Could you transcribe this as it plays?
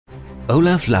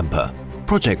OLAF LAMPE,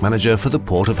 project manager for the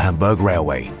Port of Hamburg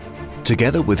Railway.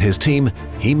 Together with his team,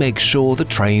 he makes sure the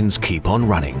trains keep on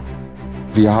running.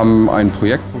 We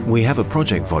have a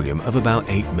project volume of about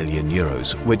 8 million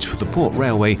euros, which for the Port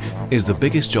Railway is the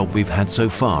biggest job we've had so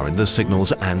far in the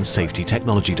Signals and Safety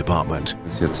Technology Department.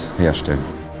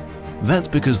 That's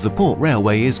because the Port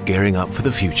Railway is gearing up for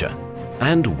the future.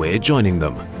 And we're joining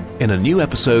them in a new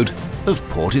episode of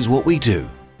Port is What We Do.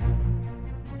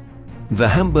 The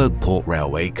Hamburg Port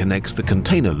Railway connects the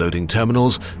container loading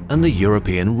terminals and the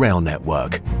European rail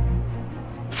network.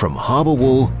 From harbour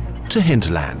wall to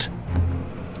hinterland.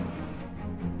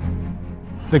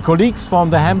 The colleagues from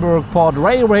the Hamburg Port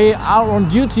Railway are on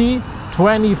duty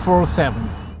 24/7.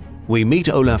 We meet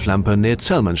OLAF LAMPE near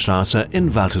Zellmannstraße in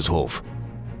Waltershof.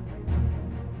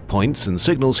 Points and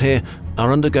signals here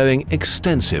are undergoing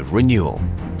extensive renewal.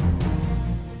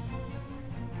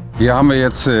 We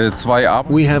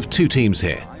have two teams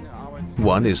here.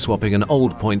 One is swapping an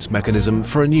old points mechanism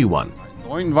for a new one.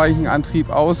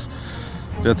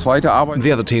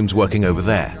 The other team's working over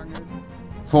there.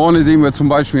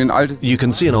 You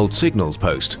can see an old signals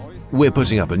post. We're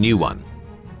putting up a new one.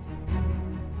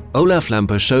 OLAF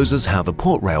LAMPE shows us how the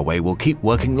Port Railway will keep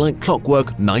working like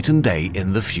clockwork night and day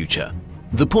in the future.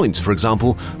 The points, for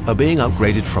example, are being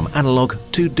upgraded from analogue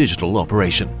to digital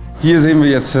operation. Here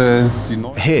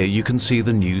you can see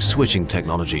the new switching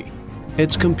technology.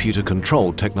 It's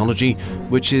computer-controlled technology,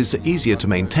 which is easier to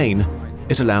maintain.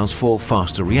 It allows for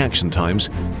faster reaction times,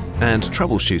 and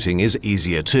troubleshooting is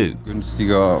easier too.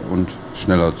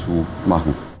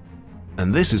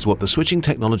 And this is what the switching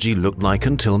technology looked like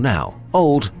until now,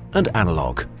 old and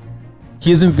analog.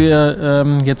 Here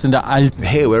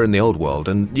we're in the old world,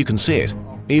 and you can see it.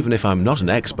 Even if I'm not an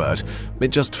expert, it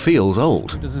just feels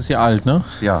old. It's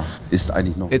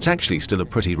actually still a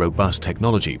pretty robust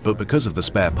technology, but because of the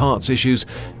spare parts issues,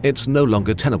 it's no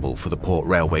longer tenable for the Port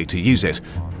Railway to use it,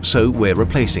 so we're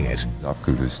replacing it.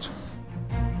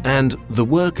 And the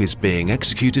work is being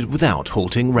executed without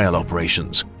halting rail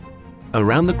operations.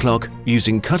 Around the clock,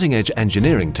 using cutting-edge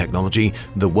engineering technology,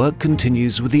 the work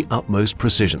continues with the utmost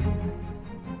precision.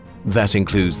 That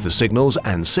includes the signals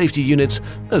and safety units,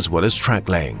 as well as track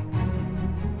laying.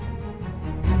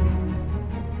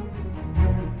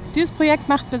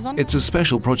 It's a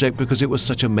special project because it was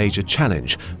such a major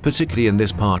challenge, particularly in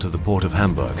this part of the Port of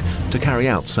Hamburg, to carry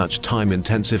out such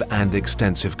time-intensive and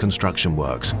extensive construction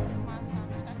works.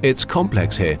 It's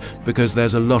complex here because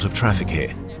there's a lot of traffic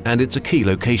here, and it's a key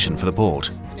location for the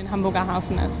port.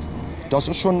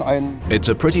 It's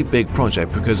a pretty big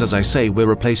project because, as I say, we're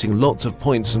replacing lots of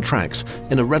points and tracks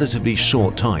in a relatively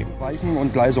short time.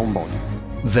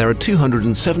 There are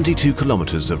 272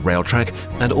 kilometers of rail track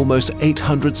and almost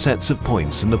 800 sets of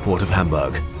points in the Port of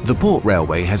Hamburg. The Port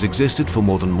Railway has existed for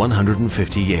more than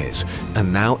 150 years,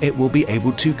 and now it will be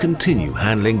able to continue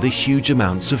handling the huge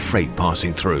amounts of freight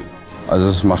passing through.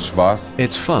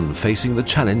 It's fun facing the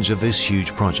challenge of this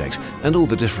huge project and all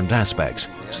the different aspects,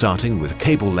 starting with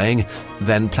cable laying,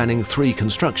 then planning 3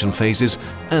 construction phases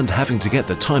and having to get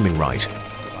the timing right.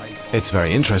 It's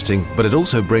very interesting, but it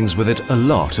also brings with it a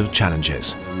lot of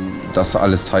challenges. Das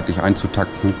alles zeitlich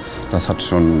einzutakten, das hat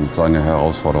schon seine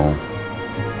Herausforderung.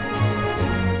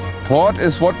 Port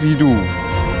is what we do.